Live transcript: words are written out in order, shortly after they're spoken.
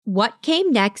What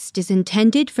Came Next is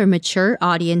intended for mature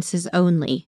audiences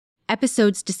only.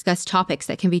 Episodes discuss topics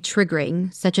that can be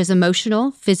triggering, such as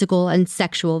emotional, physical, and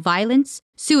sexual violence,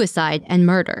 suicide, and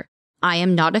murder. I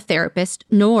am not a therapist,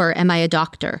 nor am I a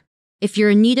doctor. If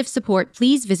you're in need of support,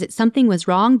 please visit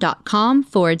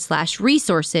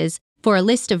somethingwaswrong.com/resources for a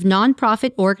list of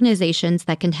nonprofit organizations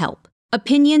that can help.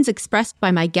 Opinions expressed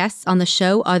by my guests on the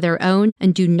show are their own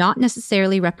and do not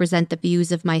necessarily represent the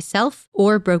views of myself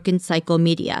or Broken Cycle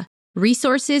Media.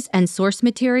 Resources and source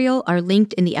material are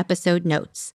linked in the episode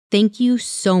notes. Thank you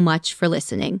so much for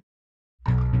listening.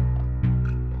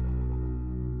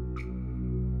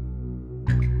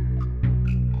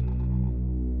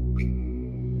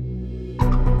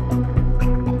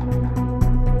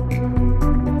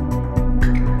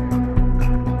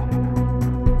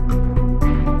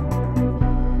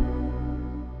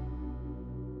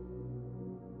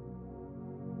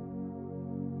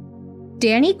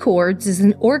 Danny Cords is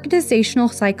an organizational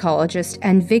psychologist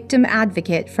and victim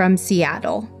advocate from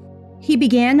Seattle. He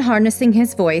began harnessing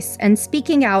his voice and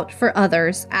speaking out for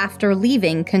others after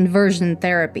leaving conversion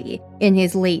therapy in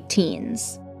his late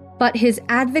teens. But his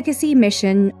advocacy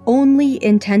mission only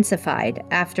intensified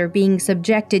after being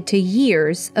subjected to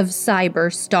years of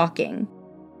cyber stalking.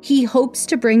 He hopes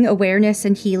to bring awareness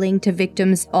and healing to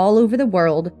victims all over the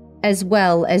world, as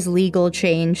well as legal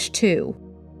change too.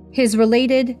 His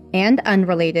related and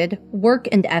unrelated work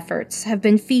and efforts have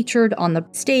been featured on the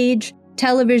stage,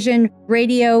 television,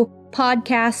 radio,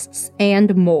 podcasts,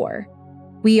 and more.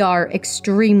 We are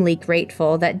extremely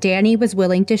grateful that Danny was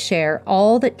willing to share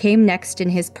all that came next in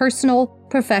his personal,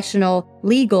 professional,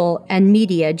 legal, and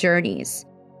media journeys.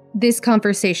 This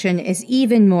conversation is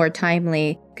even more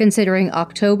timely considering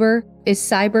October is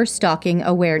Cyber Stalking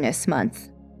Awareness Month.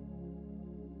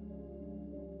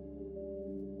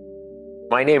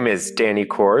 My name is Danny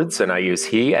Cords, and I use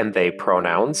he and they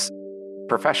pronouns.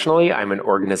 Professionally, I'm an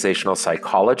organizational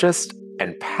psychologist,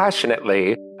 and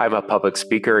passionately, I'm a public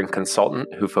speaker and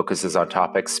consultant who focuses on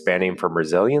topics spanning from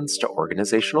resilience to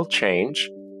organizational change.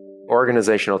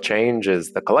 Organizational change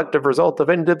is the collective result of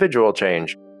individual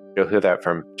change. You'll hear that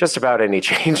from just about any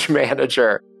change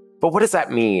manager. But what does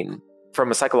that mean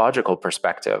from a psychological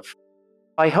perspective?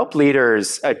 I help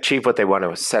leaders achieve what they want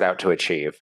to set out to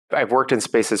achieve. I've worked in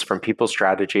spaces from people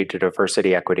strategy to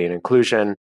diversity, equity, and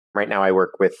inclusion. Right now I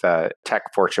work with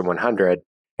Tech Fortune 100.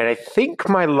 And I think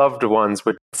my loved ones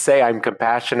would say I'm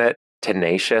compassionate,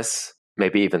 tenacious,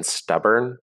 maybe even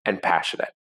stubborn, and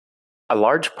passionate. A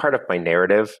large part of my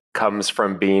narrative comes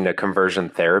from being a conversion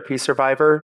therapy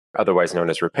survivor, otherwise known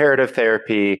as reparative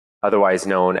therapy, otherwise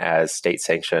known as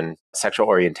state-sanctioned sexual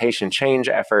orientation change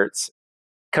efforts.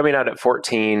 Coming out at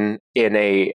 14 in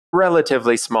a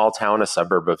relatively small town, a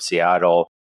suburb of Seattle,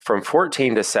 from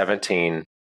 14 to 17,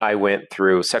 I went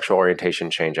through sexual orientation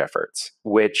change efforts,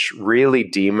 which really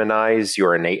demonize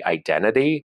your innate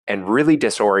identity and really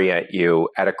disorient you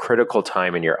at a critical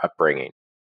time in your upbringing.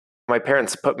 My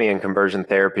parents put me in conversion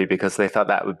therapy because they thought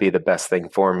that would be the best thing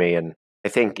for me, and I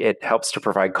think it helps to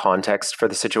provide context for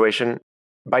the situation.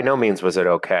 By no means was it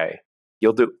okay.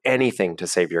 You'll do anything to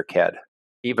save your kid.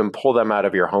 Even pull them out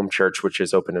of your home church, which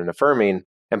is open and affirming,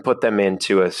 and put them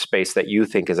into a space that you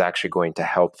think is actually going to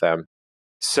help them.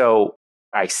 So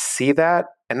I see that.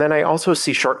 And then I also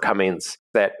see shortcomings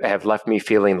that have left me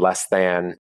feeling less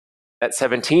than. At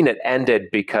 17, it ended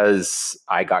because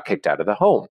I got kicked out of the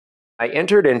home. I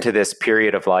entered into this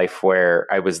period of life where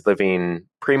I was living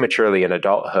prematurely in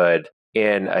adulthood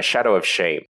in a shadow of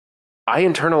shame. I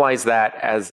internalized that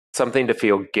as something to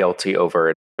feel guilty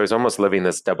over. I was almost living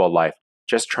this double life,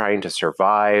 just trying to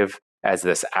survive as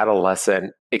this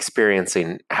adolescent,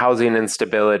 experiencing housing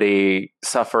instability,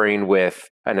 suffering with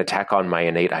an attack on my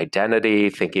innate identity,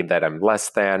 thinking that I'm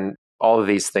less than, all of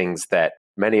these things that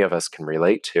many of us can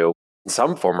relate to in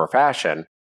some form or fashion.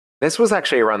 This was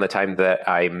actually around the time that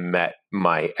I met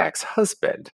my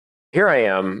ex-husband. Here I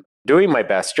am doing my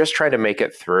best, just trying to make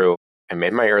it through. I'm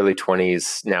in my early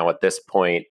 20s now at this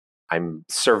point. I'm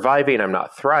surviving, I'm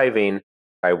not thriving.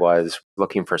 I was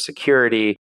looking for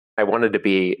security. I wanted to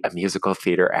be a musical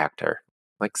theater actor,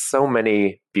 like so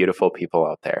many beautiful people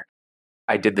out there.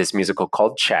 I did this musical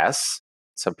called Chess.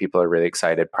 Some people are really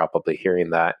excited probably hearing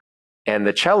that. And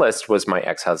the cellist was my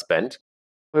ex-husband.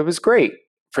 It was great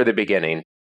for the beginning.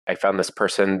 I found this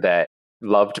person that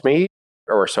loved me,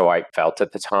 or so I felt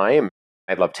at the time.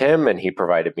 I loved him and he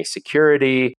provided me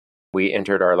security. We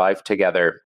entered our life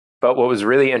together. But what was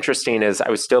really interesting is I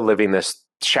was still living this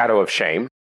shadow of shame.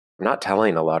 I'm not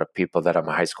telling a lot of people that I'm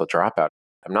a high school dropout.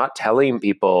 I'm not telling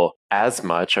people as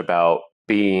much about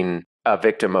being a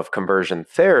victim of conversion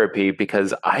therapy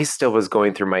because I still was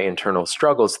going through my internal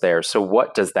struggles there. So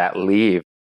what does that leave?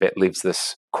 It leaves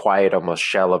this quiet, almost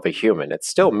shell of a human. It's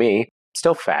still me,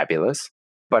 still fabulous,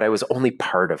 but I was only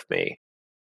part of me.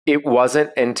 It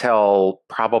wasn't until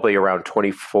probably around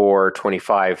 24,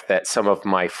 25 that some of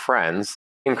my friends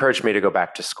encouraged me to go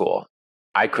back to school.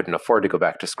 I couldn't afford to go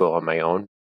back to school on my own.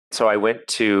 So I went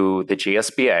to the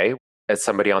GSBA as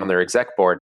somebody on their exec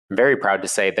board. I'm very proud to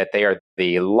say that they are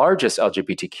the largest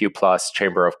LGBTQ plus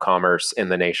chamber of commerce in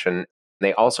the nation.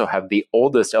 They also have the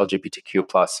oldest LGBTQ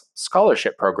plus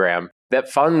scholarship program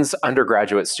that funds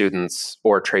undergraduate students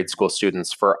or trade school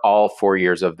students for all 4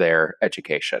 years of their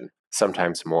education,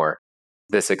 sometimes more.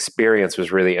 This experience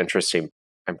was really interesting.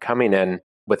 I'm coming in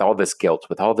with all this guilt,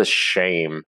 with all this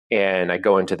shame, and I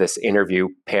go into this interview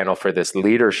panel for this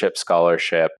leadership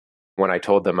scholarship. When I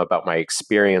told them about my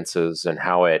experiences and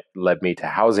how it led me to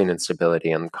housing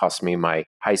instability and cost me my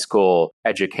high school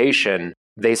education,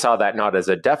 they saw that not as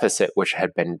a deficit, which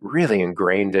had been really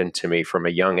ingrained into me from a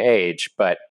young age,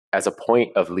 but as a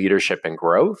point of leadership and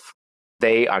growth.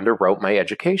 They underwrote my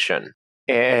education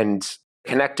and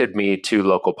connected me to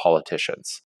local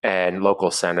politicians and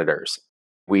local senators.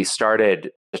 We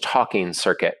started a talking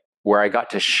circuit where I got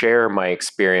to share my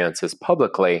experiences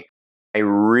publicly. I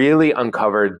really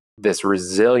uncovered this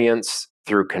resilience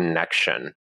through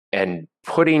connection and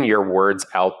putting your words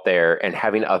out there and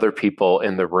having other people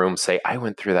in the room say, I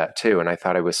went through that too. And I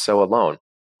thought I was so alone,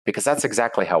 because that's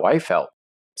exactly how I felt.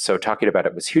 So talking about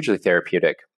it was hugely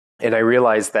therapeutic. And I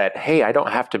realized that, hey, I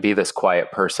don't have to be this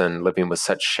quiet person living with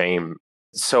such shame.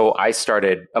 So I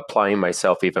started applying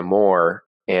myself even more.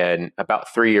 And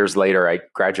about 3 years later, I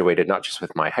graduated not just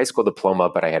with my high school diploma,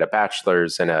 but I had a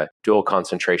bachelor's and a dual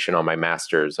concentration on my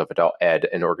master's of adult ed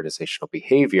and organizational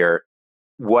behavior.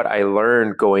 What I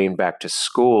learned going back to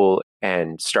school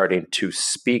and starting to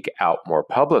speak out more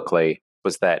publicly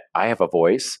was that I have a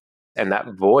voice, and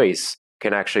that voice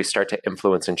can actually start to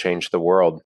influence and change the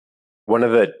world. One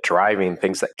of the driving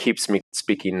things that keeps me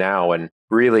speaking now and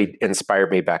really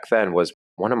inspired me back then was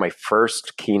one of my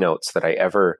first keynotes that I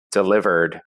ever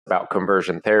delivered about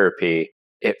conversion therapy.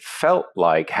 It felt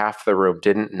like half the room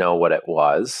didn't know what it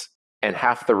was, and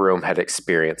half the room had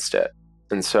experienced it.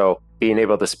 And so being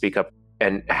able to speak up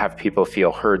and have people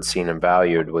feel heard, seen, and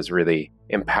valued was really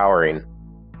empowering.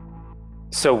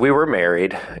 So we were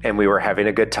married and we were having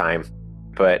a good time.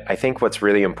 But I think what's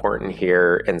really important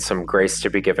here, and some grace to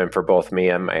be given for both me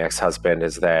and my ex-husband,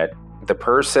 is that the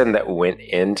person that went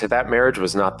into that marriage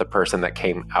was not the person that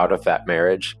came out of that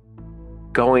marriage.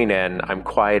 Going in, I'm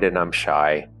quiet and I'm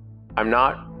shy. I'm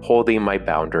not holding my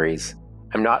boundaries.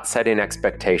 I'm not setting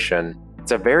expectation.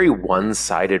 It's a very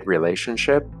one-sided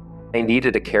relationship. I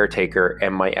needed a caretaker,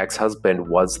 and my ex-husband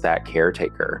was that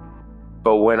caretaker.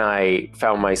 But when I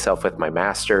found myself with my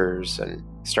master's and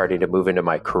starting to move into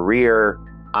my career,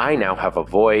 I now have a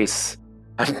voice.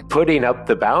 I'm putting up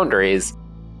the boundaries.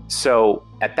 So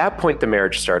at that point, the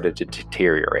marriage started to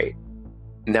deteriorate.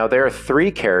 Now, there are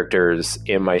 3 characters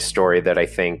in my story that I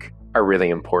think are really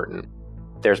important.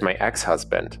 There's my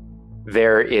ex-husband.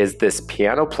 There is this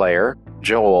piano player,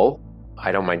 Joel.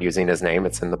 I don't mind using his name.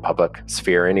 It's in the public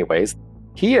sphere anyways.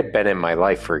 He had been in my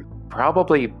life for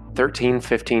probably 13,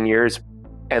 15 years.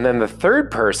 And then the third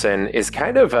person is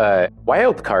kind of a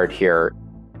wild card here.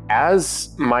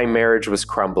 As my marriage was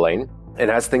crumbling and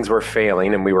as things were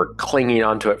failing and we were clinging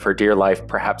onto it for dear life,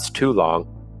 perhaps too long,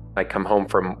 I come home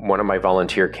from one of my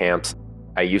volunteer camps.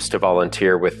 I used to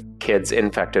volunteer with kids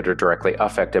infected or directly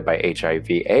affected by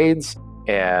HIV/AIDS,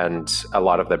 and a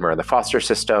lot of them are in the foster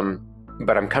system.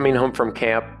 But I'm coming home from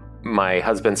camp. My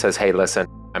husband says, hey, listen,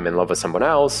 I'm in love with someone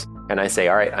else. And I say,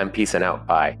 all right, I'm peacing out,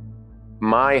 bye.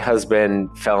 My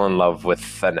husband fell in love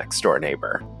with the next door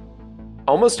neighbor.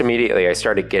 Almost immediately, I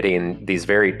started getting these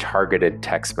very targeted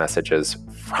text messages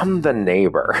from the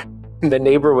neighbor. The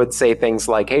neighbor would say things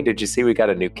like, hey, did you see we got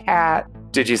a new cat?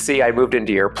 Did you see I moved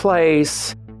into your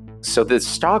place? So the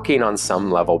stalking on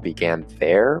some level began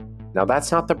there. Now,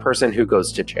 that's not the person who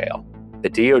goes to jail. The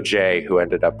DOJ, who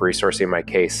ended up resourcing my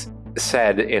case,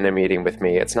 said in a meeting with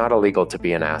me, it's not illegal to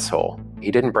be an asshole.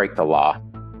 He didn't break the law.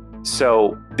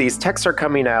 So these texts are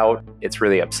coming out. It's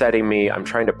really upsetting me. I'm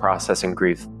trying to process and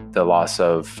grieve the loss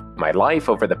of my life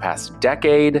over the past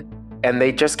decade, and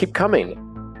they just keep coming.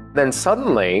 Then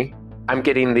suddenly, I'm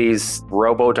getting these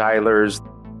robo-dialers.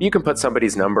 You can put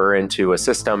somebody's number into a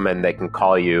system and they can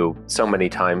call you so many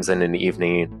times in an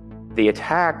evening. The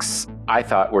attacks, I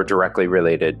thought, were directly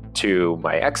related to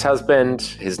my ex-husband.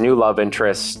 His new love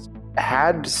interest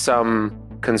had some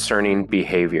concerning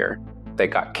behavior. They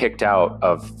got kicked out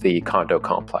of the condo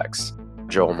complex.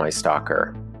 Joel, my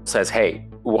stalker, says, hey,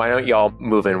 why don't y'all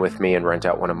move in with me and rent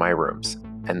out one of my rooms?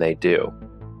 And they do.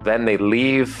 Then they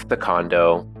leave the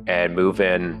condo and move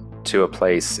in to a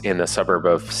place in the suburb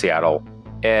of Seattle.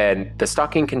 And the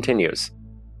stalking continues.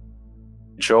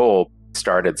 Joel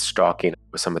started stalking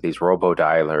with some of these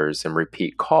robo-dialers and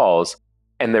repeat calls.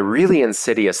 And the really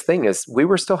insidious thing is we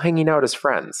were still hanging out as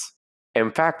friends. In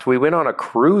fact, we went on a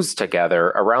cruise together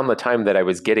around the time that I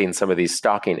was getting some of these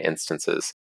stalking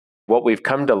instances. What we've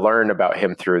come to learn about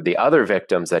him through the other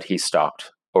victims that he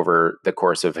stalked over the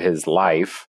course of his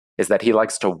life is that he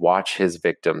likes to watch his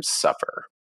victims suffer.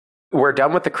 We're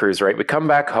done with the cruise, right? We come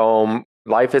back home.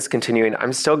 Life is continuing.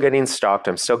 I'm still getting stalked.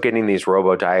 I'm still getting these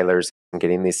robo-dialers and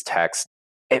getting these texts.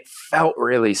 It felt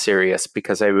really serious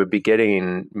because I would be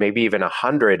getting maybe even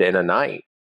 100 in a night.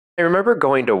 I remember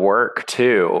going to work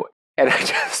too. And I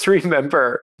just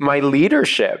remember my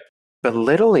leadership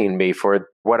belittling me for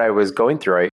what I was going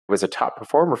through. I was a top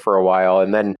performer for a while,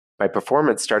 and then my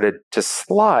performance started to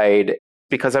slide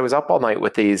because I was up all night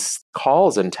with these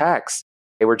calls and texts.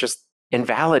 They were just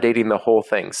invalidating the whole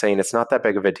thing, saying it's not that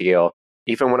big of a deal.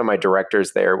 Even one of my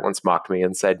directors there once mocked me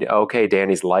and said, okay,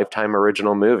 Danny's Lifetime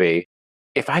original movie.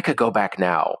 If I could go back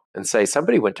now and say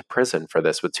somebody went to prison for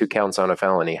this with 2 counts on a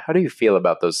felony, how do you feel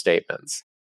about those statements?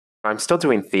 I'm still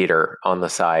doing theater on the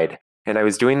side, and I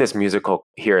was doing this musical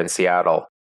here in Seattle.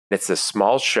 It's a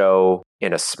small show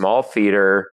in a small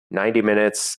theater, 90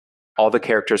 minutes. All the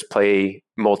characters play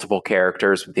multiple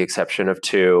characters with the exception of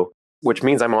 2, which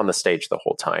means I'm on the stage the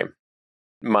whole time.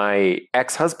 My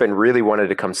ex-husband really wanted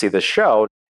to come see the show,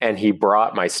 and he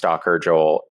brought my stalker,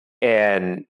 Joel,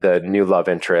 and the new love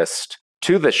interest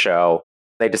to the show.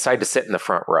 They decided to sit in the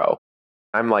front row.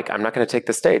 I'm like, I'm not going to take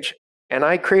the stage. And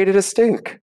I created a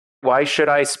stink. Why should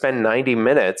I spend 90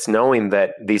 minutes knowing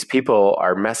that these people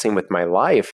are messing with my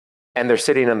life and they're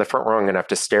sitting in the front row? I'm going to have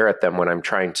to stare at them when I'm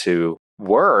trying to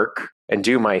work and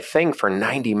do my thing for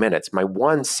 90 minutes, my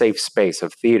one safe space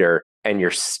of theater, and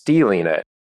you're stealing it.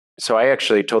 So I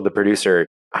actually told the producer,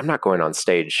 I'm not going on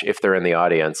stage if they're in the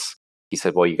audience. He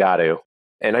said, well, you got to.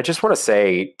 And I just want to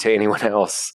say to anyone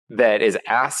else that is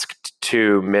asked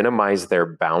to minimize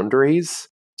their boundaries,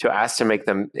 to ask to make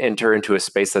them enter into a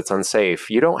space that's unsafe,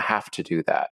 you don't have to do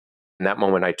that. In that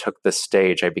moment, I took the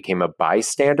stage. I became a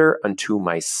bystander unto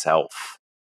myself.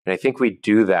 And I think we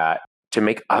do that to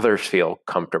make others feel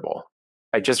comfortable.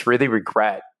 I just really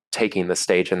regret taking the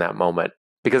stage in that moment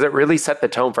because it really set the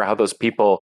tone for how those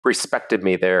people respected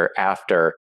me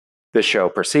thereafter. The show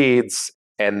proceeds,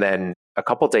 and then a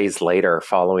couple days later,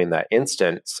 following that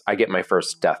instance, I get my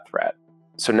first death threat.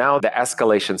 So now the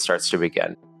escalation starts to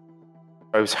begin.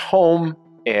 I was home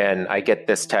and I get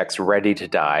this text, ready to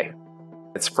die.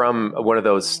 It's from one of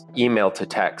those email to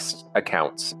text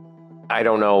accounts. I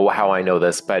don't know how I know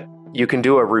this, but you can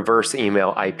do a reverse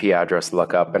email IP address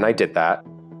lookup, and I did that.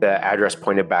 The address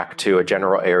pointed back to a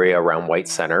general area around White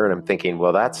Center, and I'm thinking,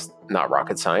 well, that's not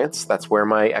rocket science. That's where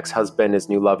my ex-husband, his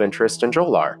new love interest, and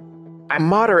Joel are. I'm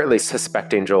moderately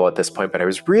suspecting Joel at this point, but I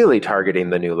was really targeting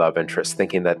the new love interest,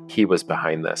 thinking that he was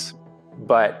behind this.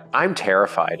 But I'm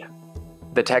terrified.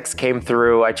 The text came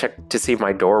through. I checked to see if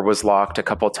my door was locked a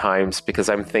couple times because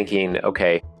I'm thinking,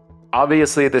 okay,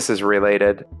 obviously this is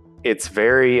related. It's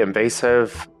very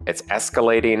invasive. It's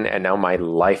escalating, and now my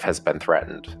life has been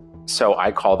threatened. So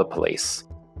I call the police.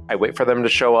 I wait for them to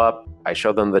show up. I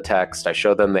show them the text. I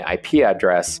show them the IP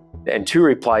address. And 2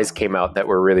 replies came out that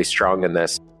were really strong in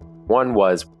this. One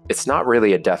was, it's not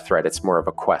really a death threat. It's more of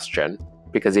a question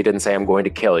because he didn't say, I'm going to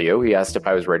kill you. He asked if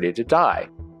I was ready to die.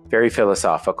 Very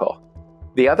philosophical.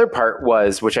 The other part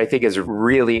was, which I think is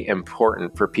really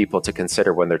important for people to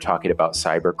consider when they're talking about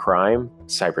cybercrime,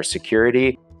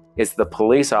 cybersecurity, is the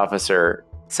police officer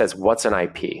says, what's an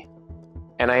IP?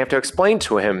 And I have to explain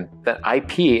to him that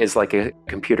IP is like a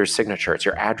computer signature. It's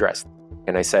your address.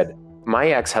 And I said, my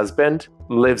ex-husband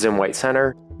lives in White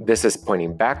Center. This is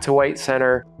pointing back to White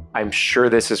Center. I'm sure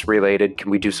this is related.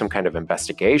 Can we do some kind of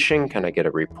investigation? Can I get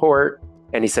a report?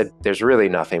 And he said, there's really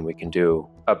nothing we can do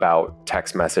about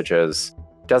text messages.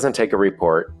 Doesn't take a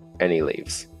report, and he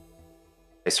leaves.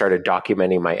 I started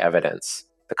documenting my evidence.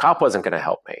 The cop wasn't going to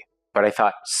help me, but I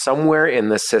thought somewhere in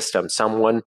the system,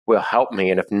 someone will help me.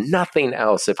 And if nothing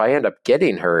else, if I end up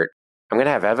getting hurt, I'm going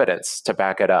to have evidence to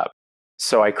back it up.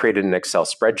 So I created an Excel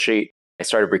spreadsheet. I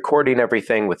started recording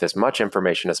everything with as much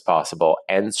information as possible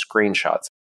and screenshots.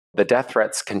 The death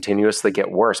threats continuously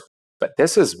get worse, but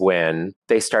this is when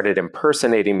they started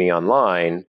impersonating me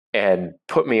online and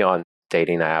put me on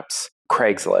dating apps,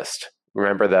 Craigslist.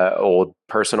 Remember the old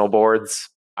personal boards?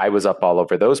 I was up all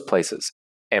over those places.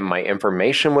 And my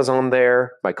information was on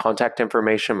there, my contact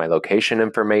information, my location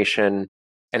information.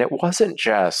 And it wasn't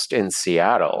just in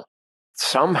Seattle.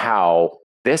 Somehow,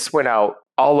 this went out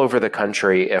all over the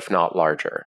country, if not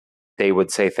larger. They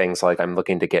would say things like, I'm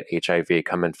looking to get HIV,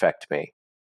 come infect me.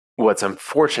 What's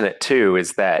unfortunate too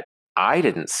is that I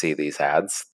didn't see these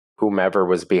ads. Whomever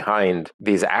was behind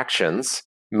these actions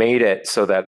made it so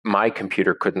that my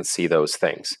computer couldn't see those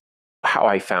things. How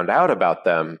I found out about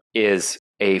them is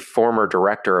a former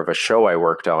director of a show I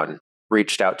worked on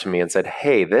reached out to me and said,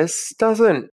 hey, this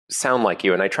doesn't sound like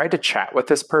you. And I tried to chat with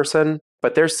this person,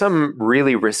 but there's some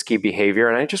really risky behavior,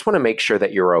 and I just want to make sure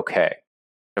that you're okay.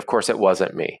 Of course, it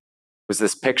wasn't me. It was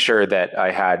this picture that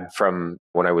I had from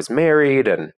when I was married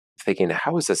and thinking,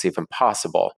 how is this even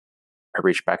possible? I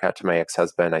reach back out to my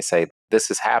ex-husband. I say, this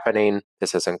is happening.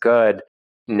 This isn't good.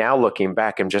 Now looking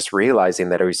back, I'm just realizing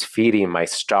that I was feeding my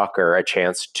stalker a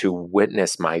chance to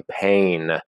witness my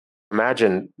pain.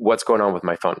 Imagine what's going on with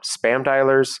my phone. Spam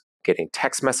dialers, getting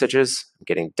text messages,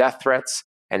 getting death threats,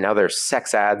 and now there's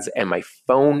sex ads, and my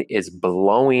phone is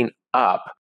blowing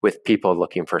up with people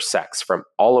looking for sex from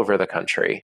all over the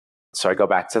country. So I go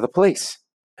back to the police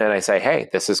and I say, hey,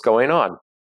 this is going on.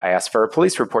 I ask for a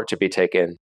police report to be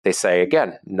taken. They say,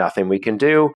 again, nothing we can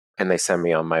do, and they send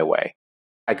me on my way.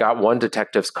 I got one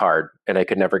detective's card, and I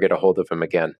could never get a hold of him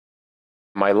again.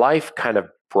 My life kind of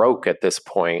broke at this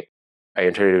point. I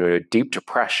entered into a deep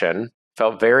depression,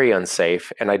 felt very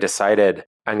unsafe, and I decided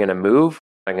I'm going to move,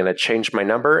 I'm going to change my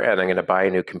number, and I'm going to buy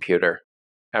a new computer.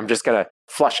 I'm just going to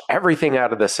flush everything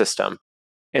out of the system.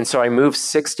 And so I moved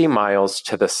 60 miles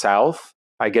to the south.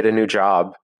 I get a new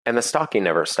job, and the stalking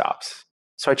never stops.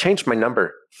 So I changed my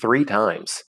number 3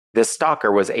 times. This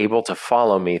stalker was able to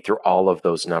follow me through all of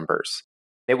those numbers.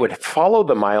 It would follow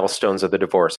the milestones of the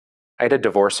divorce. I had a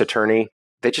divorce attorney.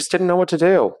 They just didn't know what to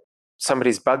do.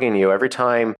 Somebody's bugging you every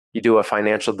time you do a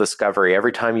financial discovery,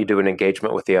 every time you do an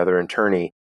engagement with the other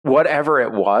attorney. Whatever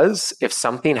it was, if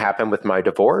something happened with my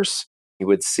divorce, you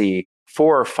would see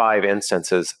 4 or 5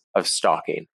 instances of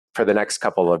stalking for the next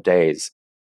couple of days.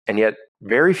 And yet,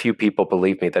 very few people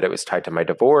believed me that it was tied to my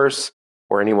divorce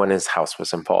or anyone in his house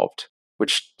was involved,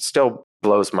 which still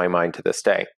blows my mind to this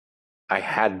day. I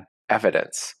had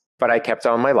evidence, but I kept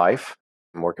on my life.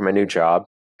 I'm working my new job.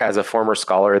 As a former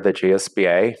scholar of the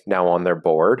GSBA, now on their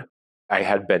board, I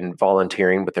had been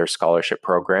volunteering with their scholarship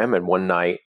program, and one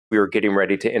night we were getting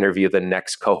ready to interview the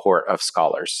next cohort of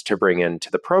scholars to bring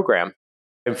into the program.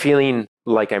 I'm feeling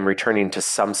like I'm returning to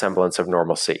some semblance of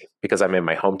normalcy because I'm in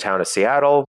my hometown of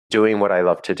Seattle doing what I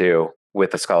love to do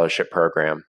with the scholarship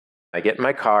program. I get in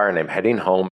my car and I'm heading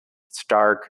home. It's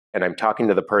dark, and I'm talking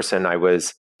to the person I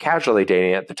was casually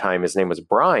dating at the time. His name was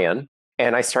Brian,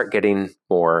 and I start getting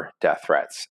more death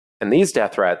threats. And these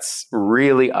death threats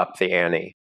really up the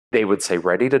ante. They would say,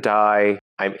 ready to die,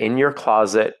 I'm in your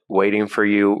closet waiting for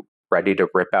you, ready to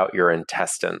rip out your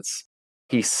intestines.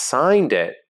 He signed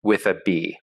it with a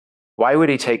B. Why would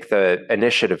he take the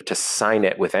initiative to sign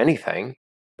it with anything?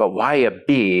 But why a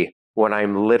B when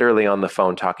I'm literally on the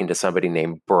phone talking to somebody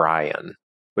named Brian?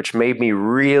 Which made me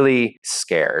really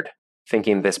scared,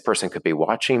 thinking this person could be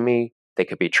watching me. They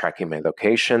could be tracking my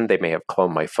location. They may have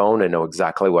cloned my phone and know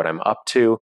exactly what I'm up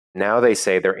to. Now they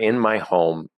say they're in my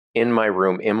home, in my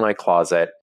room, in my closet,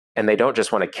 and they don't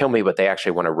just want to kill me, but they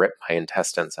actually want to rip my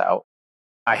intestines out.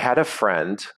 I had a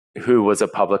friend who was a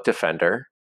public defender.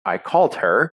 I called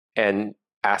her and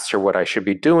asked her what I should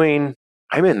be doing.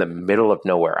 I'm in the middle of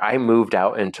nowhere. I moved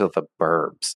out into the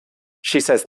burbs. She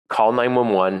says, call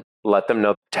 911, let them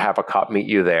know to have a cop meet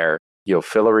you there. You'll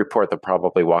fill a report. They'll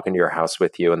probably walk into your house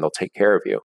with you and they'll take care of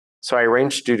you. So I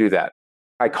arranged to do that.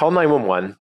 I call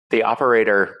 911. The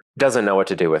operator doesn't know what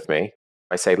to do with me.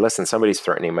 I say, listen, somebody's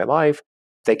threatening my life.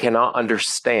 They cannot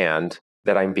understand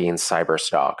that I'm being cyber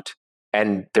stalked.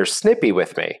 And they're snippy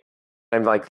with me. I'm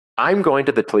like, I'm going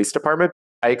to the police department.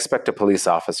 I expect a police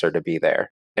officer to be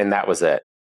there. And that was it.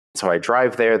 So I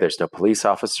drive there. There's no police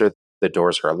officer. The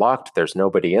doors are locked. There's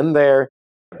nobody in there.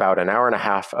 About an hour and a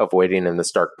half of waiting in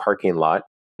this dark parking lot,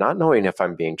 not knowing if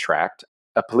I'm being tracked,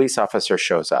 a police officer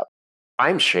shows up.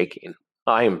 I'm shaking.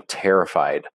 I am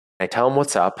terrified. I tell him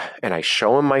what's up, and I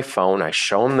show him my phone. I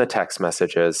show him the text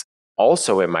messages.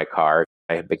 Also in my car,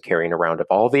 I had been carrying around of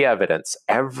all the evidence,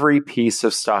 every piece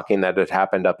of stalking that had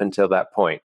happened up until that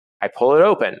point. I pull it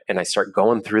open, and I start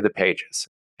going through the pages.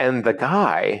 And the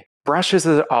guy brushes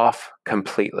it off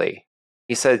completely.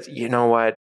 He says, you know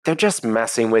what? They're just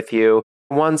messing with you.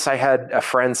 Once I had a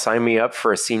friend sign me up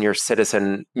for a senior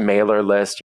citizen mailer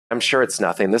list. I'm sure it's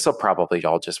nothing. This will probably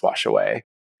all just wash away.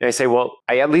 And I say, well,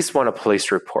 I at least want a police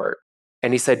report.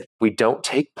 And he said, we don't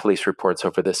take police reports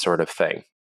over this sort of thing.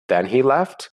 Then he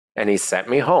left and he sent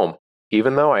me home,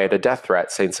 even though I had a death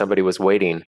threat saying somebody was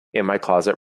waiting in my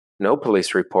closet. No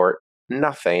police report,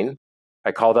 nothing.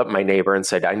 I called up my neighbor and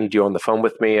said, I need you on the phone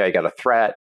with me. I got a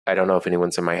threat. I don't know if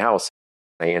anyone's in my house.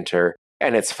 I enter,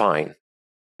 and it's fine.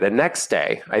 The next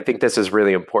day, I think this is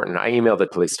really important. I emailed the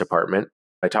police department.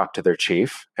 I talked to their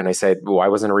chief, and I said, why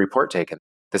wasn't a report taken?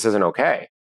 This isn't okay.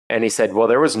 And he said, well,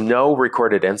 there was no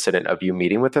recorded incident of you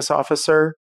meeting with this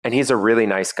officer, and he's a really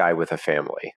nice guy with a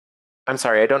family. I'm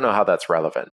sorry, I don't know how that's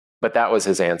relevant, but that was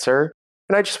his answer.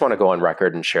 And I just want to go on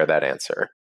record and share that answer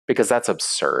because that's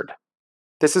absurd.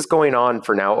 This is going on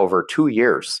for now over 2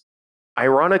 years.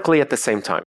 Ironically, at the same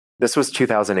time, this was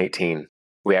 2018.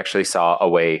 We actually saw a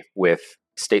way with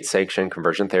state-sanctioned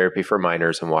conversion therapy for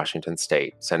minors in Washington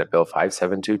State, Senate Bill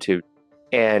 5722.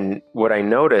 And what I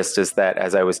noticed is that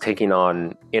as I was taking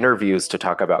on interviews to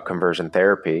talk about conversion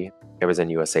therapy, it was in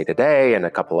USA Today and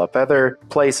a couple of other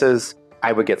places,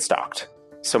 I would get stalked.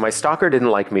 So my stalker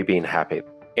didn't like me being happy.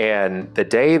 And the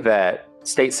day that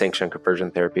state-sanctioned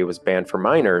conversion therapy was banned for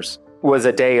minors was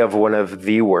a day of one of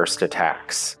the worst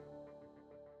attacks.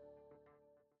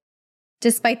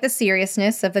 Despite the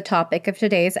seriousness of the topic of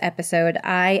today's episode,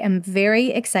 I am very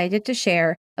excited to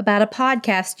share about a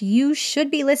podcast you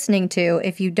should be listening to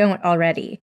if you don't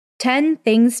already. 10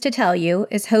 Things to Tell You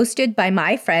is hosted by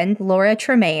my friend Laura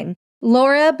Tremaine.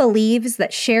 Laura believes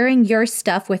that sharing your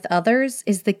stuff with others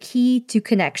is the key to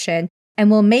connection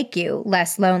and will make you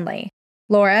less lonely.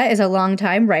 Laura is a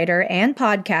longtime writer and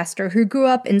podcaster who grew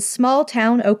up in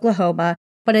small-town Oklahoma,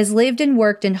 but has lived and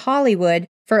worked in Hollywood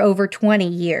for over 20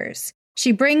 years.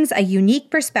 She brings a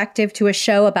unique perspective to a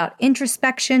show about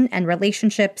introspection and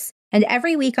relationships, and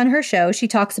every week on her show, she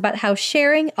talks about how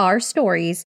sharing our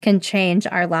stories can change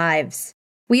our lives.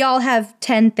 We all have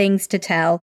 10 things to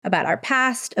tell about our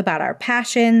past, about our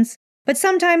passions, but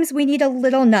sometimes we need a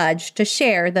little nudge to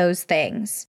share those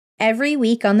things. Every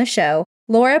week on the show,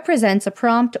 Laura presents a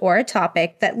prompt or a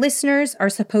topic that listeners are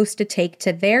supposed to take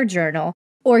to their journal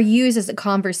or use as a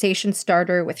conversation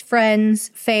starter with friends,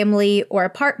 family, or a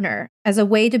partner as a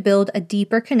way to build a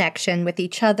deeper connection with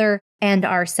each other and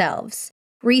ourselves.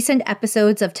 Recent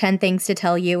episodes of 10 Things to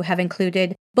Tell You have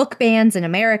included book bans in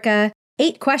America,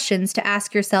 8 questions to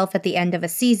ask yourself at the end of a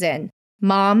season,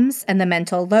 moms and the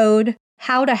mental load,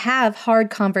 how to have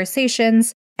hard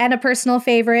conversations, and a personal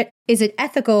favorite, is it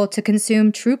ethical to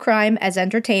consume true crime as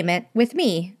entertainment with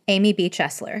me, Amy B.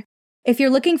 Chesler. If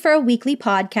you're looking for a weekly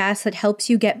podcast that helps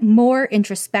you get more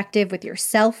introspective with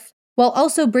yourself, while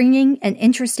also bringing an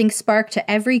interesting spark to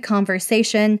every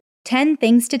conversation, 10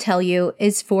 Things to Tell You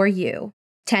is for you.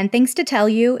 10 Things to Tell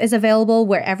You is available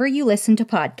wherever you listen to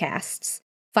podcasts.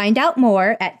 Find out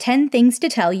more at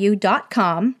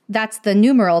 10thingstotellyou.com, that's the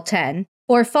numeral 10,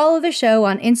 or follow the show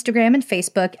on Instagram and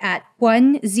Facebook at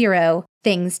 10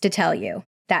 Things to Tell You.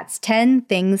 That's 10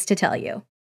 Things to Tell You.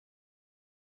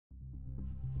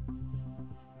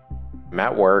 I'm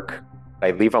at work.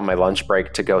 I leave on my lunch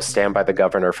break to go stand by the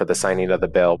governor for the signing of the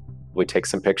bill. We take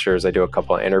some pictures, I do a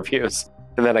couple of interviews,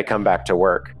 and then I come back to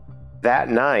work. That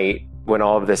night, when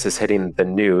all of this is hitting the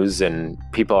news and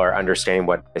people are understanding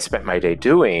what I spent my day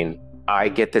doing, I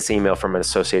get this email from an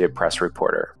Associated Press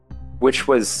reporter, which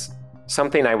was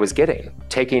something I was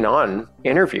taking on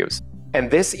interviews.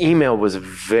 And this email was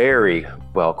very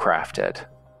well crafted.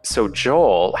 So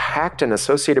Joel hacked an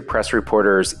Associated Press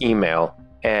reporter's email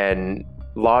and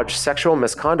lodged sexual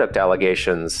misconduct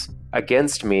allegations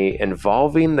against me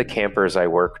involving the campers I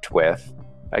worked with.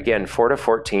 Again, 4 to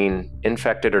 14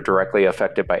 infected or directly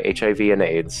affected by HIV and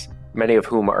AIDS, many of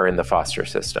whom are in the foster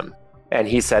system. And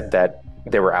he said that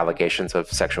there were allegations of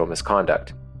sexual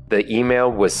misconduct. The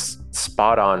email was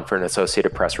spot on for an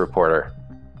Associated Press reporter.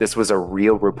 This was a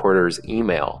real reporter's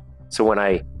email. So when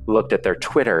I looked at their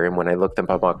Twitter and when I looked them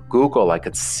up on Google, I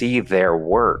could see their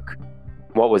work.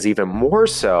 What was even more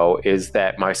so is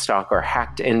that my stalker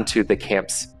hacked into the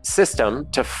camp's system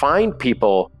to find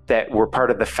people that were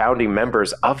part of the founding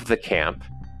members of the camp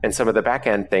and some of the back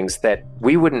end things that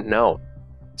we wouldn't know.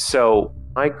 So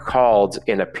I called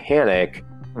in a panic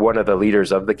one of the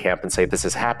leaders of the camp and say, this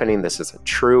is happening, this isn't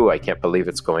true, I can't believe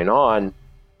it's going on.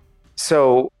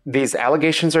 So these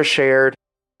allegations are shared.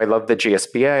 I love the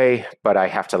GSBA, but I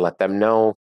have to let them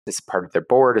know this is part of their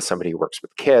board as somebody who works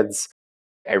with kids.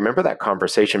 I remember that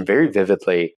conversation very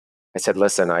vividly. I said,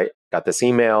 listen, I got this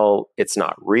email. It's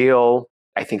not real.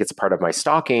 I think it's part of my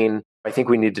stalking. I think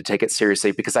we need to take it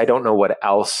seriously because I don't know what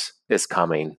else is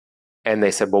coming. And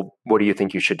they said, well, what do you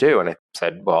think you should do? And I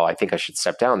said, well, I think I should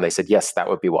step down. They said, yes, that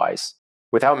would be wise,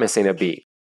 without missing a beat.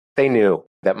 They knew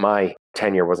that my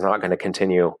tenure was not going to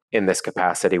continue in this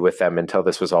capacity with them until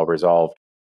this was all resolved.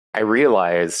 I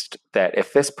realized that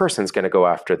if this person's going to go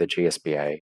after the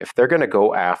GSBA, if they're going to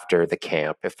go after the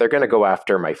camp, if they're going to go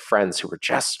after my friends who were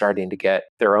just starting to get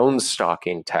their own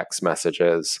stalking text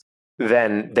messages,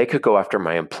 then they could go after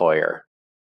my employer.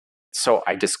 So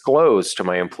I disclosed to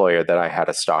my employer that I had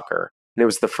a stalker. And it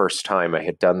was the first time I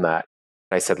had done that.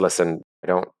 I said, listen, I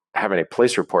don't have any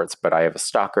police reports, but I have a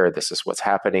stalker. This is what's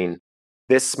happening.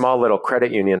 This small little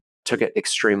credit union took it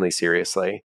extremely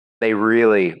seriously. They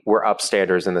really were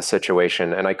upstanders in the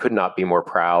situation, and I could not be more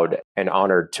proud and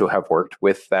honored to have worked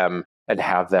with them and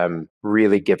have them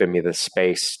really given me the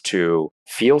space to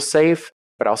feel safe,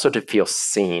 but also to feel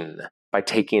seen by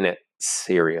taking it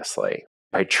seriously,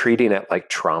 by treating it like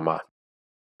trauma.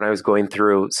 When I was going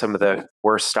through some of the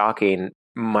worst stalking,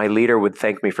 my leader would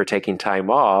thank me for taking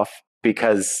time off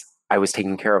because I was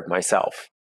taking care of myself.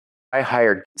 I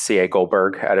hired C.A.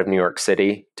 Goldberg out of New York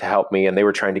City to help me, and they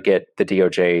were trying to get the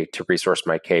DOJ to resource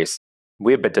my case.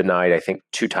 We have been denied, I think,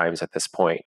 2 times at this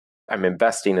point. I'm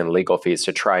investing in legal fees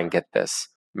to try and get this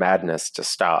madness to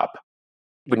stop.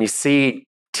 When you see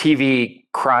TV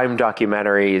crime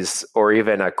documentaries or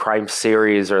even a crime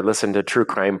series or listen to true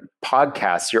crime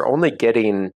podcasts, you're only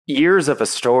getting years of a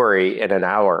story in an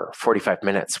hour, 45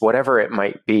 minutes, whatever it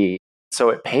might be. So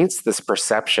it paints this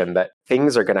perception that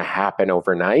things are going to happen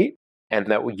overnight and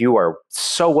that you are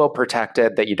so well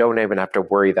protected that you don't even have to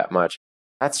worry that much.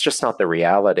 That's just not the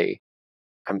reality.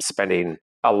 I'm spending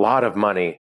a lot of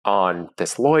money on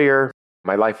this lawyer.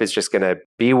 My life is just going to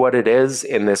be what it is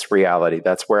in this reality.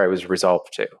 That's where I was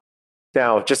resolved to.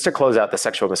 Now, just to close out the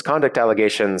sexual misconduct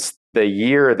allegations, the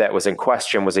year that was in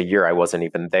question was a year I wasn't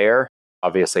even there.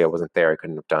 Obviously, I wasn't there. I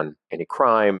couldn't have done any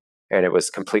crime, and it was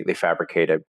completely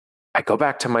fabricated. I go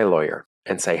back to my lawyer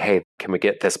and say, hey, can we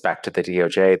get this back to the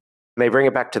DOJ? And they bring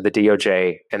it back to the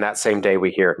DOJ, and that same day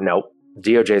we hear, nope,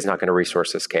 DOJ is not going to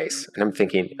resource this case. And I'm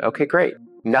thinking, okay, great.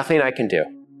 Nothing I can do.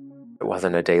 It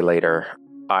wasn't a day later.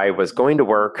 I was going to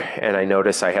work, and I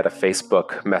noticed I had a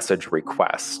Facebook message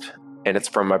request, and it's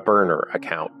from a burner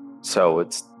account. So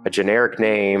it's a generic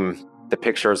name. The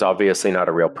picture is obviously not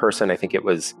a real person. I think it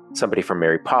was somebody from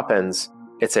Mary Poppins.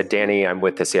 It said, Danny, I'm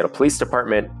with the Seattle Police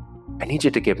Department. I need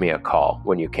you to give me a call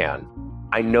when you can.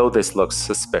 I know this looks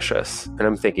suspicious. And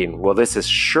I'm thinking, well, this is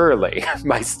surely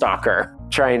my stalker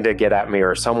trying to get at me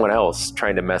or someone else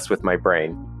trying to mess with my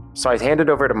brain. So I hand it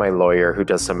over to my lawyer who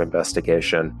does some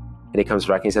investigation. And he comes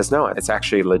back and he says, no, it's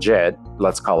actually legit.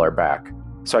 Let's call her back.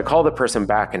 So I call the person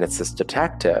back, and it's this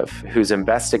detective who's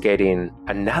investigating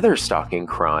another stalking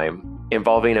crime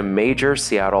involving a major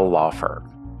Seattle law firm.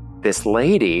 This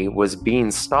lady was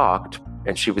being stalked,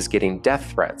 and she was getting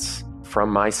death threats from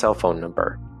my cell phone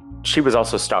number. She was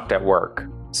also stalked at work.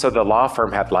 So the law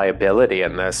firm had liability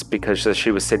in this because as she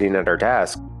was sitting at her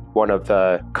desk, one of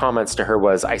the comments to her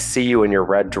was, I see you in your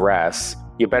red dress.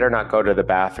 You better not go to the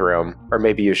bathroom, or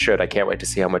maybe you should. I can't wait to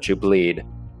see how much you bleed.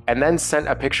 And then sent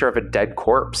a picture of a dead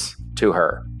corpse to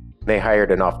her. They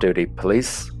hired an off-duty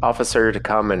police officer to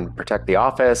come and protect the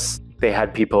office. They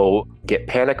had people get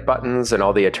panic buttons, and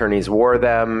all the attorneys wore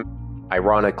them.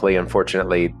 Ironically,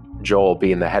 unfortunately, Joel,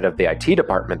 being the head of the IT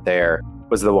department there,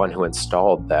 was the one who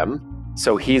installed them.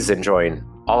 So he's enjoying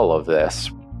all of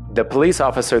this. The police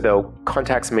officer, though,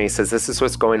 contacts me, says this is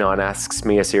what's going on, asks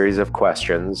me a series of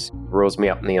questions, rules me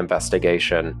out in the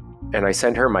investigation, and I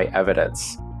send her my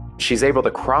evidence. She's able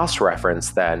to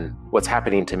cross-reference then what's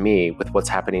happening to me with what's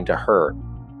happening to her.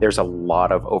 There's a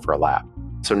lot of overlap.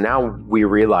 So now we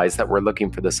realize that we're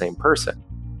looking for the same person.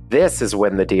 This is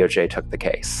when the DOJ took the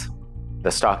case.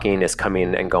 The stalking is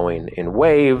coming and going in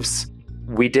waves.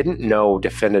 We didn't know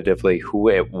definitively who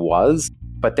it was,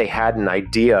 but they had an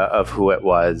idea of who it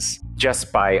was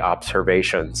just by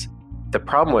observations. The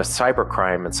problem with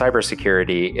cybercrime and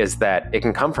cybersecurity is that it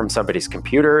can come from somebody's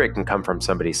computer, it can come from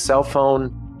somebody's cell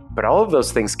phone, but all of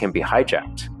those things can be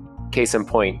hijacked. Case in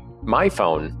point, my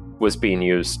phone was being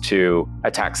used to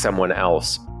attack someone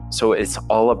else. So it's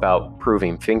all about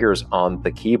proving fingers on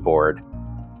the keyboard.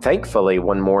 Thankfully,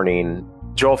 one morning,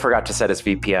 Joel forgot to set his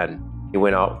VPN. He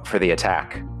went out for the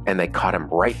attack, and they caught him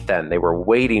right then. They were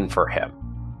waiting for him.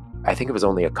 I think it was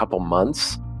only a couple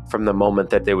months from the moment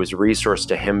that there was resource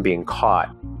to him being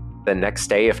caught. The next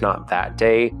day, if not that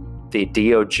day, the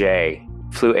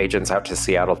DOJ flew agents out to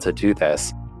Seattle to do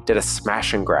this, did a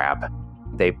smash and grab.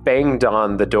 They banged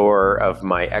on the door of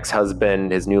my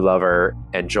ex-husband, his new lover,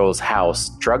 and Joel's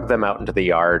house, drugged them out into the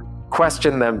yard,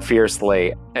 questioned them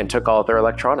fiercely, and took all of their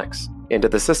electronics into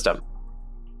the system.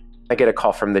 I get a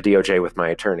call from the DOJ with my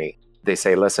attorney. They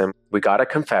say, listen, we got a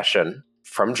confession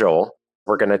from Joel.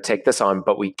 We're going to take this on,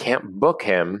 but we can't book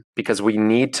him because we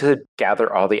need to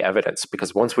gather all the evidence.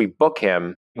 Because once we book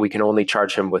him, we can only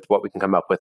charge him with what we can come up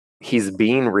with. He's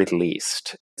being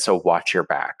released, so watch your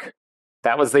back.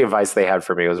 That was the advice they had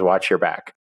for me, was watch your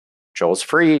back. Joel's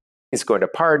free. He's going to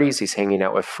parties. He's hanging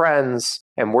out with friends.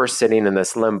 And we're sitting in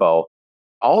this limbo.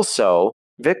 Also,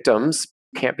 victims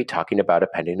can't be talking about a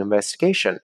pending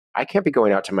investigation. I can't be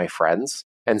going out to my friends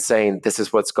and saying, this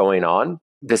is what's going on.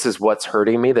 This is what's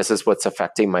hurting me. This is what's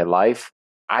affecting my life.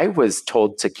 I was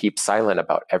told to keep silent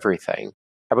about everything.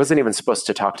 I wasn't even supposed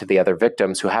to talk to the other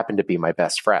victims who happened to be my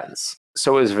best friends.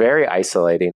 So it was very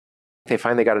isolating. They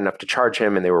finally got enough to charge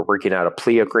him, and they were working out a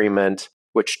plea agreement,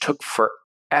 which took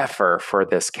forever for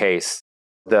this case.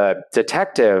 The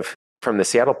detective from the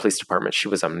Seattle Police Department, she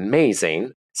was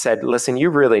amazing, said, listen, you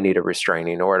really need a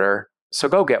restraining order, so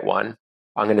go get one.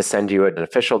 I'm going to send you an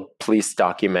official police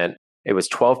document. It was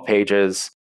 12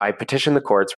 pages. I petitioned the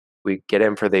courts. We get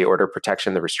in for the order of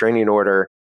protection, the restraining order.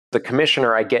 The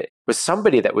commissioner I get was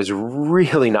somebody that was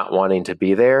really not wanting to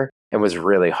be there and was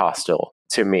really hostile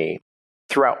to me.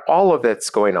 Throughout all of that's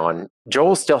going on,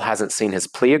 Joel still hasn't seen his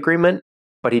plea agreement,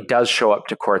 but he does show up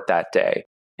to court that day.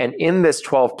 And in this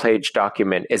 12-page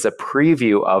document is a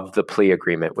preview of the plea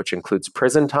agreement, which includes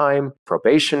prison time,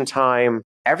 probation time,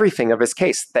 everything of his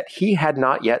case that he had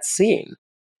not yet seen.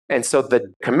 And so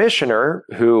the commissioner,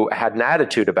 who had an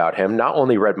attitude about him, not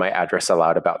only read my address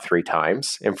aloud about 3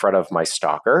 times in front of my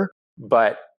stalker,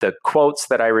 but the quotes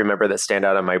that I remember that stand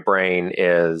out in my brain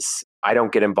is, I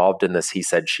don't get involved in this he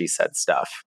said, she said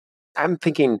stuff. I'm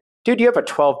thinking, dude, you have a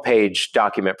 12-page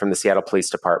document from the Seattle Police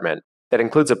Department that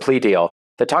includes a plea deal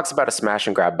that talks about a smash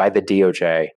and grab by the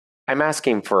DOJ. I'm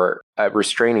asking for a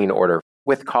restraining order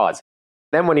with cause.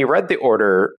 Then when he read the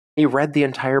order, he read the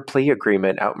entire plea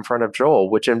agreement out in front of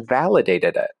Joel, which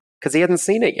invalidated it because he hadn't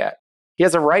seen it yet. He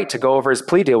has a right to go over his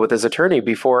plea deal with his attorney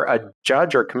before a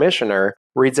judge or commissioner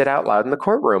reads it out loud in the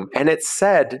courtroom. And it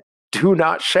said, do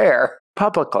not share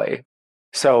publicly.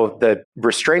 So the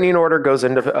restraining order goes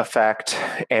into effect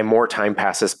and more time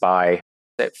passes by.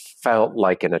 It felt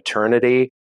like an eternity.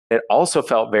 It also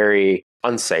felt very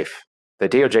unsafe. The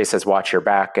DOJ says, watch your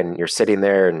back, and you're sitting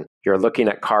there and you're looking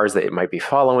at cars that might be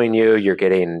following you. You're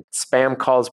getting spam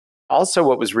calls. Also,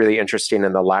 what was really interesting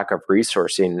in the lack of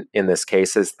resourcing in this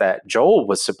case is that Joel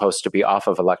was supposed to be off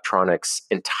of electronics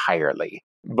entirely,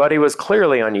 but he was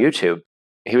clearly on YouTube.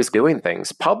 He was doing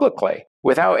things publicly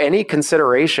without any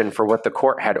consideration for what the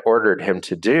court had ordered him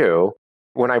to do.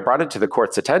 When I brought it to the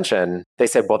court's attention, they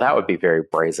said, well, that would be very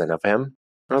brazen of him.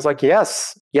 And I was like,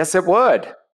 yes, it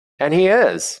would. And he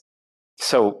is.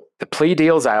 So the plea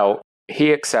deal's out.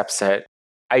 He accepts it.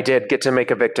 I did get to make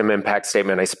a victim impact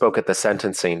statement. I spoke at the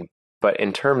sentencing. But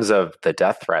in terms of the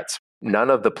death threats,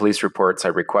 none of the police reports I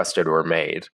requested were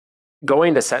made.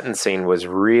 Going to sentencing was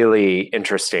really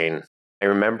interesting. I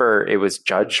remember it was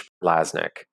Judge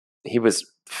Lasnik. He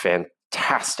was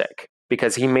fantastic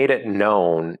because he made it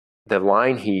known. The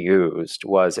line he used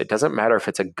was, it doesn't matter if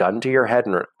it's a gun to your head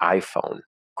or an iPhone.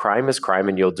 Crime is crime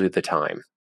and you'll do the time.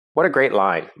 What a great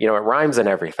line. You know, it rhymes and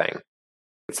everything.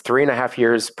 It's 3.5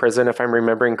 years prison, if I'm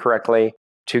remembering correctly,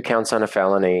 2 counts on a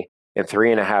felony, and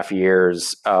 3.5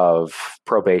 years of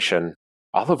probation,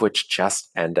 all of which just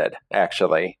ended,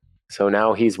 actually. So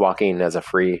now he's walking as a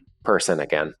free person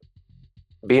again.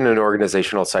 Being an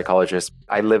organizational psychologist,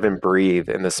 I live and breathe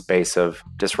in the space of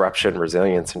disruption,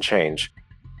 resilience, and change.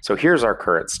 So here's our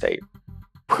current state.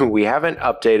 We haven't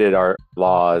updated our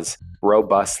laws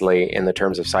robustly in the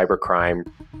terms of cybercrime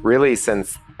really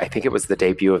since I think it was the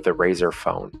debut of the Razr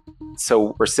phone.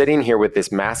 So we're sitting here with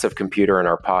this massive computer in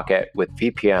our pocket with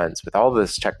VPNs, with all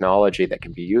this technology that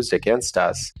can be used against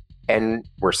us. And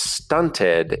we're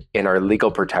stunted in our legal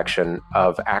protection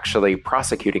of actually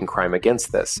prosecuting crime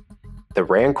against this. The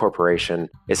RAND Corporation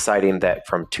is citing that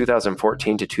from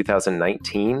 2014 to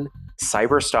 2019,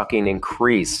 cyberstalking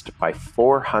increased by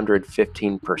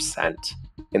 415%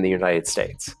 in the United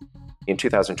States. In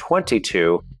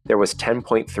 2022, there was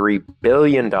 $10.3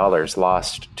 billion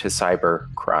lost to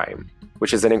cyber crime,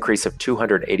 which is an increase of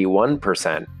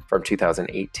 281% from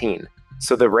 2018.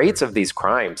 So the rates of these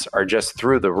crimes are just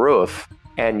through the roof,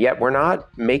 and yet we're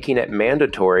not making it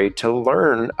mandatory to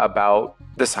learn about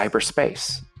the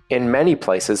cyberspace in many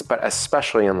places, but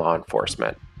especially in law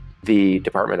enforcement. The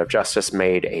Department of Justice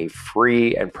made a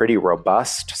free and pretty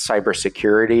robust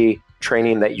cybersecurity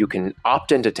training that you can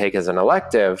opt in to take as an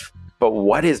elective. But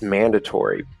what is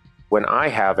mandatory? When I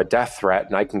have a death threat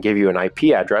and I can give you an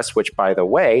IP address, which, by the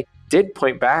way, did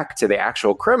point back to the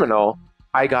actual criminal,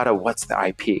 I got a what's the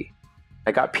IP?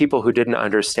 I got people who didn't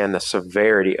understand the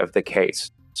severity of the case.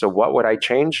 So what would I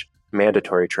change?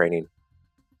 Mandatory training.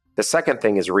 The second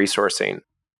thing is resourcing.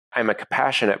 I'm a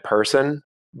compassionate person,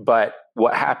 but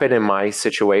what happened in my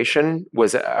situation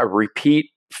was a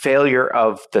repeat failure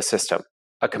of the system.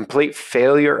 a complete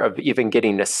failure of even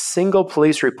getting a single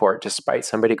police report despite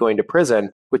somebody going to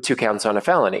prison with 2 counts on a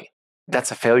felony.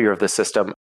 That's a failure of the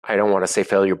system. I don't want to say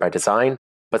failure by design,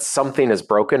 but something is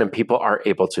broken and people aren't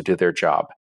able to do their job.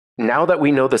 Now that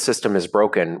we know the system is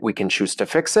broken, we can choose to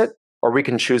fix it or we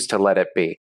can choose to let it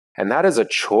be. And that is a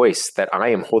choice that I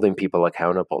am holding people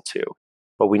accountable to.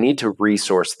 But we need to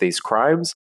resource these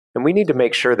crimes and we need to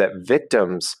make sure that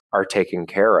victims are taken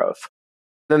care of.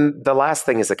 Then the last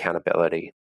thing is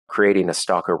accountability, creating a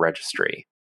stalker registry.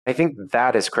 I think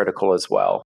that is critical as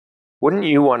well. Wouldn't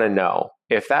you want to know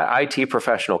if that IT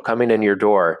professional coming in your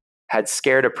door had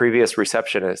scared a previous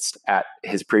receptionist at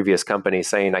his previous company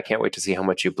saying, "I can't wait to see how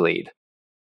much you bleed"?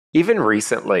 Even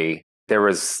recently, there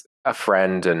was a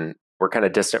friend, and we're kind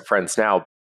of distant friends now,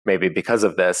 maybe because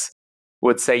of this,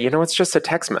 would say, it's just a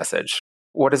text message.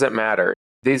 What does it matter?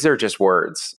 These are just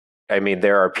words. I mean,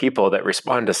 there are people that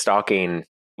respond to stalking,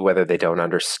 whether they don't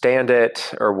understand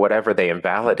it or whatever, they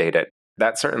invalidate it.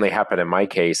 That certainly happened in my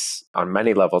case on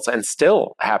many levels and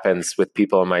still happens with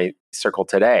people in my circle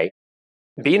today.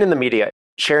 Being in the media,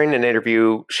 sharing an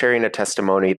interview, sharing a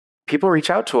testimony, people reach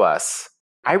out to us.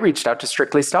 I reached out to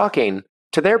Strictly Stalking,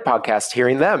 to their podcast,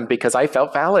 hearing them because I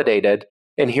felt validated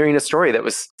in hearing a story that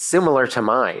was similar to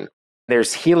mine.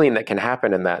 There's healing that can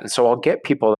happen in that. And so I'll get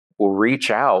people that will reach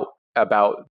out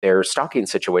about their stalking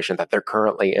situation that they're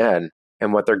currently in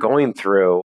and what they're going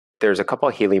through. There's a couple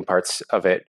of healing parts of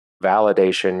it.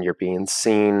 Validation, you're being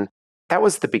seen. That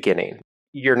was the beginning.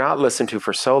 You're not listened to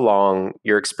for so long.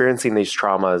 You're experiencing these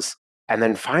traumas. And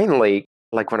then finally,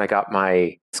 like when I got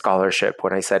my scholarship,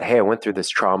 when I said, "Hey, I went through this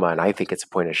trauma and I think it's a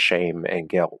point of shame and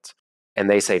guilt." And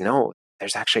they say, "No,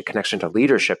 there's actually a connection to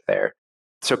leadership there."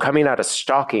 So coming out of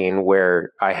stalking,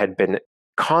 where I had been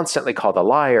constantly called a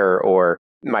liar, or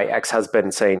my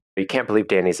ex-husband saying, "You can't believe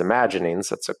Danny's imaginings."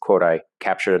 That's a quote I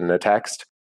captured in a text.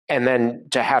 And then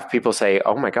to have people say,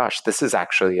 "Oh my gosh, this is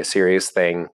actually a serious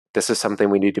thing. This is something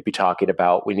we need to be talking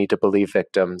about. We need to believe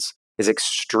victims," is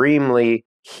extremely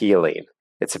healing.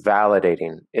 It's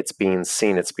validating. It's being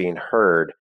seen. It's being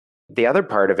heard. The other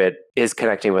part of it is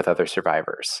connecting with other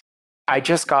survivors. I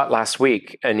just got last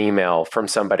week an email from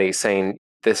somebody saying,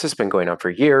 "This has been going on for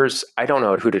years. I don't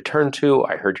know who to turn to.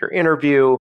 I heard your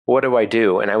interview. What do I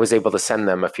do?" And I was able to send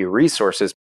them a few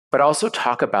resources, but also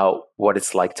talk about what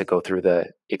it's like to go through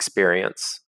the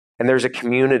experience. And there's a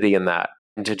community in that.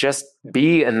 And to just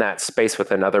be in that space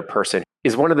with another person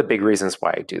is one of the big reasons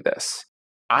why I do this.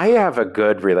 I have a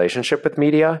good relationship with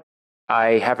media.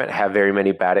 I haven't had very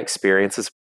many bad experiences.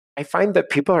 I find that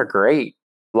people are great.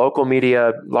 Local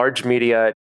media, large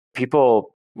media,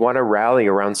 people want to rally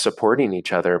around supporting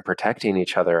each other and protecting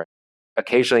each other.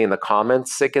 Occasionally in the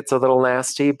comments, it gets a little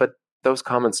nasty, but those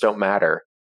comments don't matter.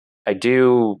 I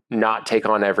do not take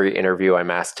on every interview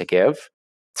I'm asked to give.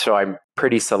 So I'm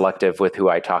pretty selective with who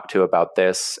I talk to about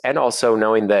this. And also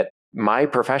knowing that my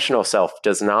professional self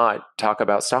does not talk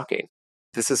about stalking.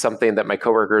 This is something that my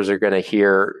coworkers are going to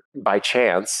hear by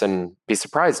chance and be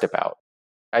surprised about.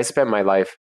 I spent my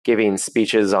life giving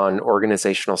speeches on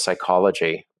organizational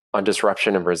psychology, on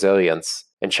disruption and resilience,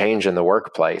 and change in the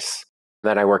workplace.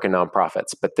 Then I work in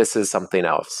nonprofits, but this is something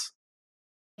else.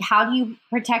 How do you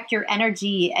protect your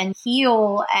energy and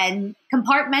heal and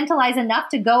compartmentalize enough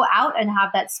to go out and have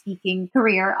that speaking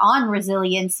career on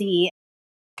resiliency?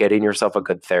 Getting yourself a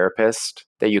good therapist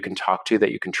that you can talk to,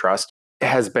 that you can trust,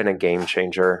 has been a game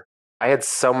changer. I had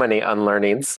so many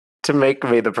unlearnings to make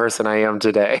me the person I am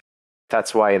today.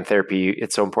 That's why in therapy,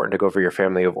 it's so important to go over your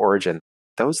family of origin.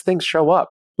 Those things show up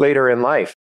later in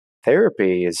life.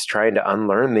 Therapy is trying to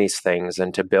unlearn these things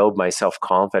and to build my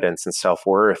self-confidence and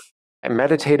self-worth. I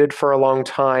meditated for a long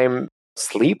time.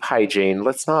 Sleep hygiene,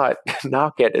 let's not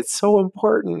knock it. It's so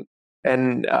important.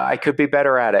 And I could be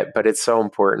better at it, but it's so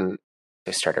important.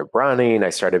 I started running.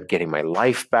 I started getting my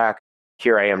life back.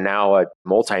 Here I am now, a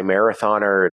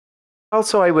multi-marathoner.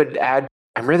 Also, I would add,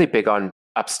 I'm really big on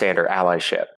Upstander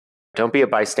allyship. Don't be a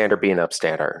bystander, be an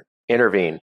upstander.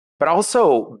 Intervene. But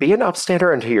also be an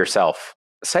upstander unto yourself.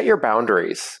 Set your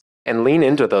boundaries and lean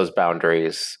into those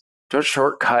boundaries. Don't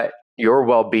shortcut your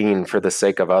well-being for the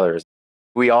sake of others.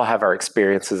 We all have our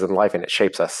experiences in life and it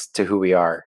shapes us to who we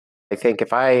are. I think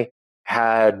if I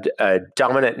had a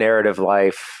dominant narrative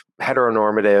life,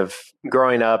 heteronormative,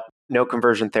 growing up, no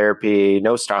conversion therapy,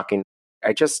 no stalking,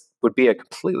 I just would be a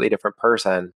completely different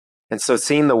person. And so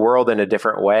seeing the world in a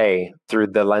different way through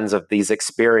the lens of these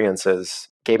experiences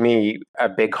gave me a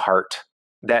big heart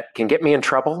that can get me in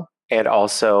trouble and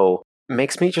also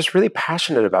makes me just really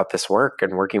passionate about this work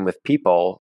and working with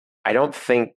people. I don't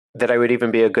think that I would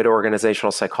even be a good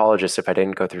organizational psychologist if I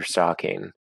didn't go through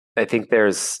stalking. I think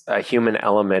there's a human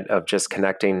element of just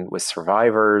connecting with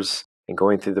survivors and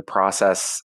going through the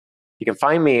process. You can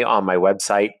find me on my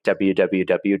website,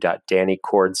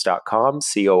 www.dannycords.com,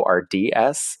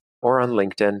 CORDS, or on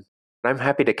LinkedIn. I'm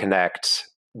happy to connect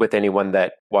with anyone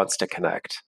that wants to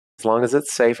connect, as long as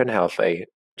it's safe and healthy.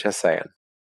 Just saying.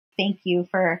 Thank you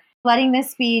for letting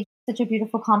this be such a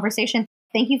beautiful conversation.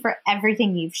 Thank you for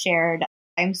everything you've shared.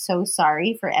 I'm so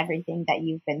sorry for everything that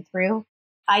you've been through.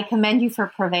 I commend you for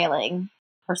prevailing,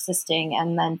 persisting,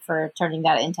 and then for turning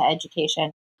that into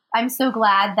education. I'm so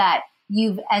glad that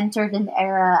you've entered an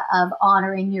era of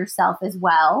honoring yourself as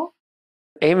well.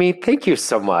 Amy, thank you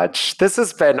so much. This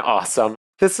has been awesome.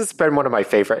 This has been one of my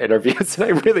favorite interviews, and I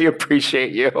really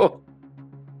appreciate you.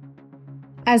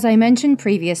 As I mentioned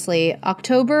previously,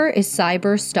 October is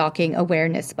Cyber Stalking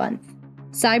Awareness Month.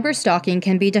 Cyber stalking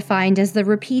can be defined as the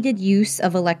repeated use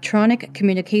of electronic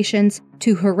communications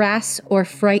to harass or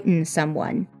frighten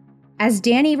someone. As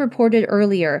Danny reported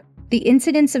earlier, the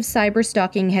incidence of cyber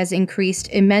stalking has increased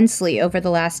immensely over the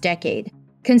last decade,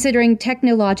 considering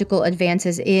technological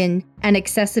advances in and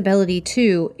accessibility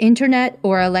to internet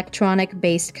or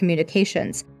electronic-based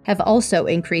communications have also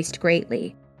increased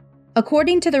greatly.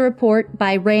 According to the report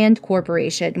by RAND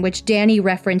Corporation, which Danny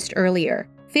referenced earlier,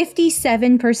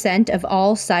 57% of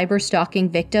all cyber stalking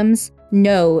victims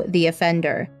know the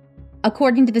offender.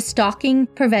 According to the Stalking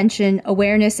Prevention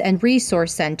Awareness and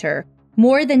Resource Center,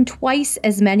 more than twice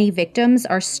as many victims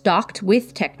are stalked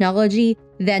with technology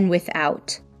than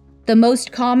without. The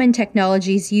most common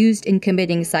technologies used in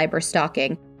committing cyber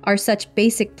stalking are such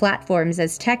basic platforms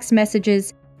as text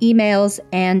messages, emails,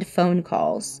 and phone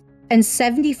calls. And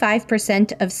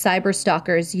 75% of cyber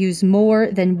stalkers use more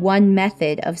than one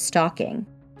method of stalking.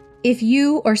 If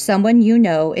you or someone you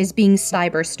know is being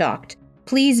cyber stalked,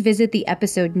 please visit the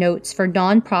episode notes for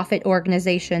nonprofit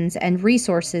organizations and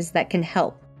resources that can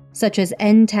help, such as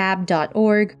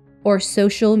ntab.org or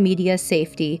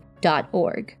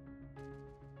socialmediasafety.org.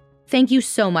 Thank you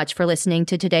so much for listening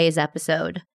to today's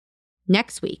episode.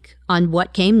 Next week on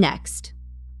What Came Next.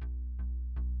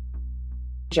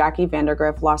 Jackie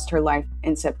Vandergriff lost her life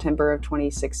in September of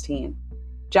 2016.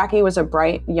 Jackie was a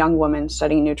bright young woman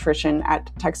studying nutrition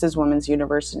at Texas Women's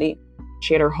University.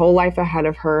 She had her whole life ahead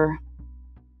of her.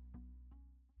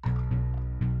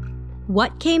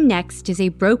 What Came Next is a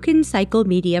Broken Cycle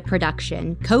Media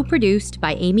production, co-produced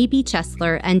by Amy B.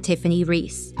 Chesler and Tiffany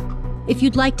Reese. If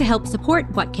you'd like to help support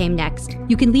What Came Next,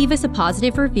 you can leave us a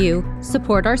positive review,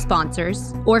 support our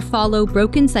sponsors, or follow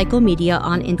Broken Cycle Media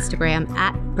on Instagram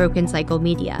at Broken Cycle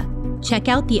Media. Check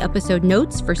out the episode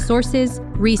notes for sources,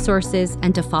 resources,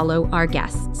 and to follow our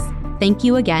guests. Thank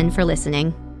you again for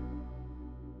listening.